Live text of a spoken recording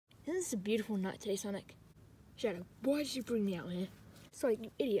Isn't this a beautiful night today, Sonic? Shadow, why did you bring me out here? Sorry,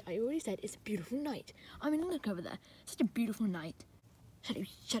 you idiot, I already said it's a beautiful night. I mean, look over there. It's such a beautiful night. Shadow,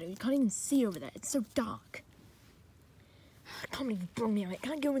 you can't even see over there. It's so dark. I can't believe you brought me out. I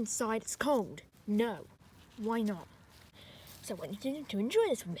can't go inside. It's cold. No. Why not? So I want you to enjoy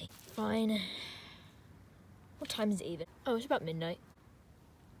this with me. Fine. What time is it even? Oh, it's about midnight.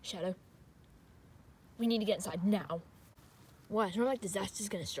 Shadow, we need to get inside now. Why? It's not like disaster's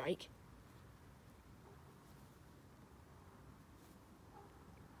gonna strike.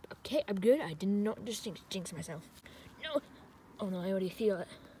 Okay, I'm good. I did not just jinx myself. No! Oh no, I already feel it.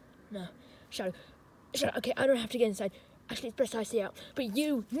 No. Shadow, okay, I don't have to get inside. Actually, it's best I stay out. But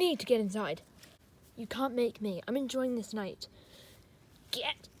you need to get inside. You can't make me. I'm enjoying this night.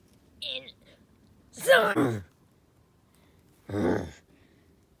 Get inside!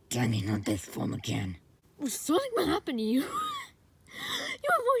 Tell me not this form again. Well, Sonic, what happened to you?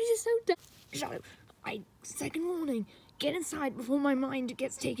 Your voice is so dumb. Shadow, second warning. Get inside before my mind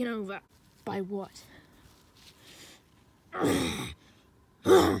gets taken over. By what?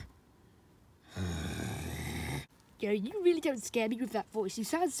 Yo, you really don't scare me with that voice. You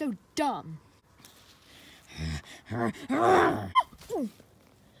sound so dumb. Oh.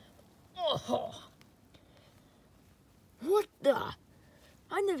 What the?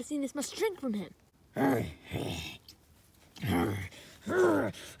 I've never seen this much strength from him.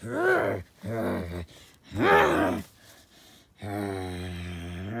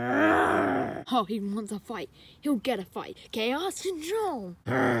 Oh, he wants a fight. He'll get a fight. Chaos control.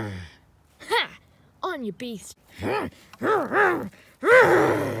 Ha! On you, beast.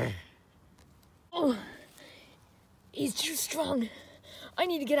 Oh, he's too strong. I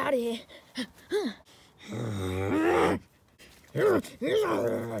need to get out of here.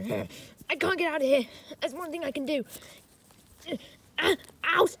 I can't get out of here. That's one thing I can do.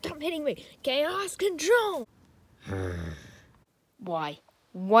 Ow, stop hitting me. Chaos control. Why?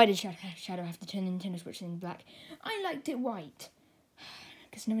 Why did Shadow have to turn the Nintendo Switch in black? I liked it white.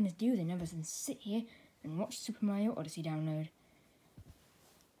 Guess no one is due then other than sit here and watch Super Mario Odyssey download.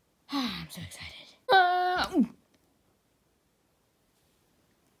 I'm so excited. My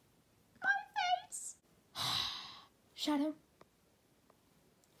face! Shadow,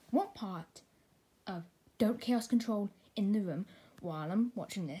 what part of don't chaos control in the room while I'm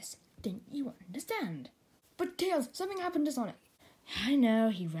watching this didn't you understand? But Tails, something happened to Sonic. I know,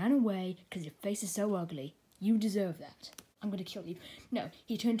 he ran away because your face is so ugly. You deserve that. I'm going to kill you. No,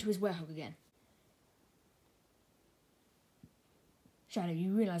 he turned to his werehog again. Shadow,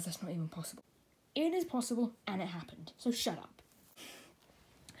 you realise that's not even possible. It is possible, and it happened. So shut up.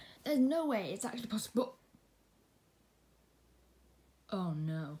 There's no way it's actually possible. Oh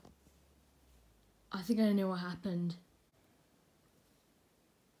no. I think I know what happened.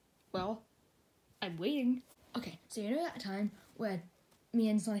 Well, I'm waiting. Okay, so you know that time where me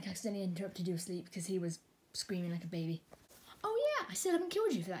and Sonic accidentally interrupted you asleep because he was screaming like a baby? Oh yeah, I still haven't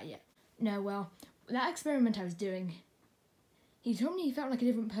killed you for that yet. No, well, that experiment I was doing, he told me he felt like a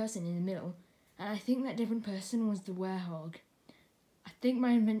different person in the middle, and I think that different person was the werehog. I think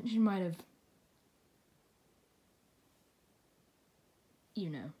my invention might have... You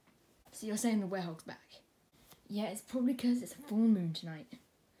know. So you're saying the werehog's back? Yeah, it's probably because it's a full moon tonight.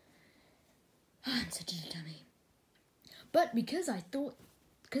 I'm such a dummy. But because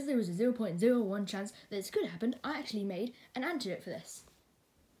there was a 0.01 chance that this could happen, I actually made an antidote for this.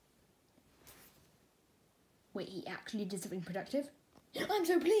 Wait, he actually did something productive? I'm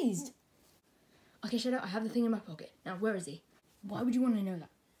so pleased! Okay, Shadow, I have the thing in my pocket. Now, where is he? Why would you want to know that?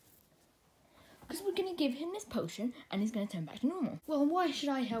 Because we're going to give him this potion, and he's going to turn back to normal. Well, why should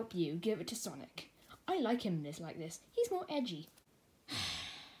I help you give it to Sonic? I like him like this. He's more edgy.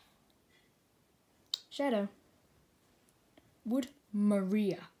 Shadow, would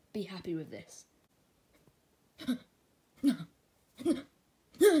Maria be happy with this? Maria!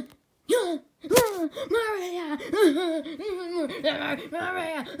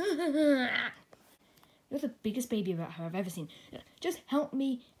 Maria! You're the biggest baby rat I've ever seen. Just help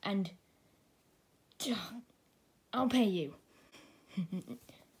me and I'll pay you.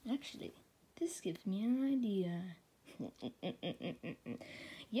 Actually, this gives me an idea.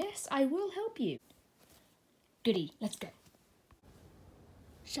 Yes, I will help you. Goody, let's go.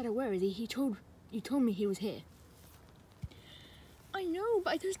 Shadow, where is he? You told me he was here. I know,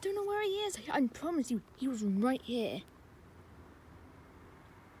 but I just don't know where he is. I promise you, he was right here.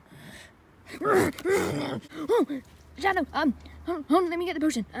 Oh, Shadow, hold on, let me get the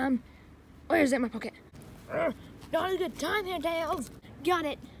potion. Where is it in my pocket? Not a good time here, Tails. Got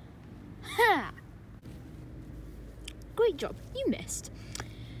it. Ha! Great job, you missed.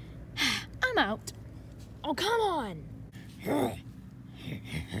 I'm out. Oh, come on.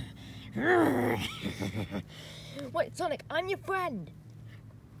 Wait, Sonic, I'm your friend.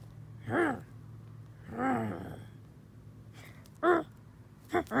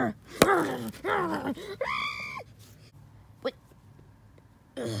 Wait.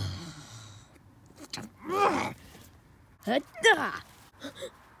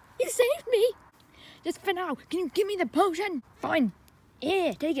 You saved me. Just for now, can you give me the potion? Fine.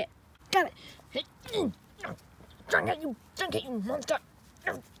 Here, take it. Got it. Drink it, you monster.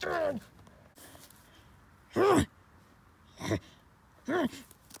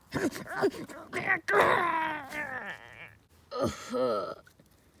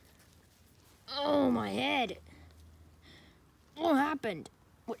 Oh, my head. What happened?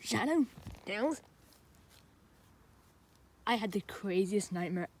 What, Shadow? Tails? I had the craziest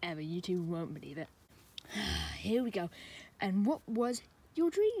nightmare ever. You two won't believe it. Here we go. And what was your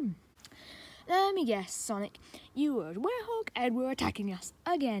dream? Let me guess, Sonic. You were a werehog and were attacking us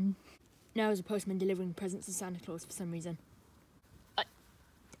again. Now I was a postman delivering presents to Santa Claus for some reason.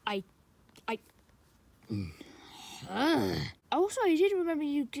 Also, I did remember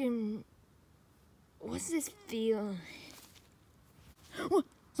you can... What's this feel? What?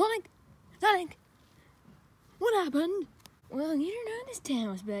 Sonic? Sonic? What happened? Well, you don't know this,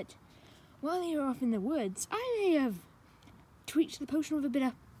 Tails, but while you were off in the woods, I may have tweaked the potion with a bit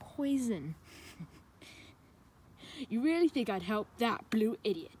of poison. You really think I'd help that blue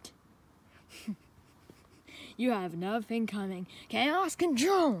idiot? You have nothing coming. Chaos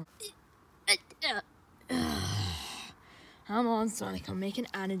control! Come on, Sonic, I'll make an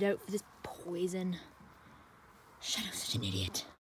antidote for this poison. Shadow's such an idiot.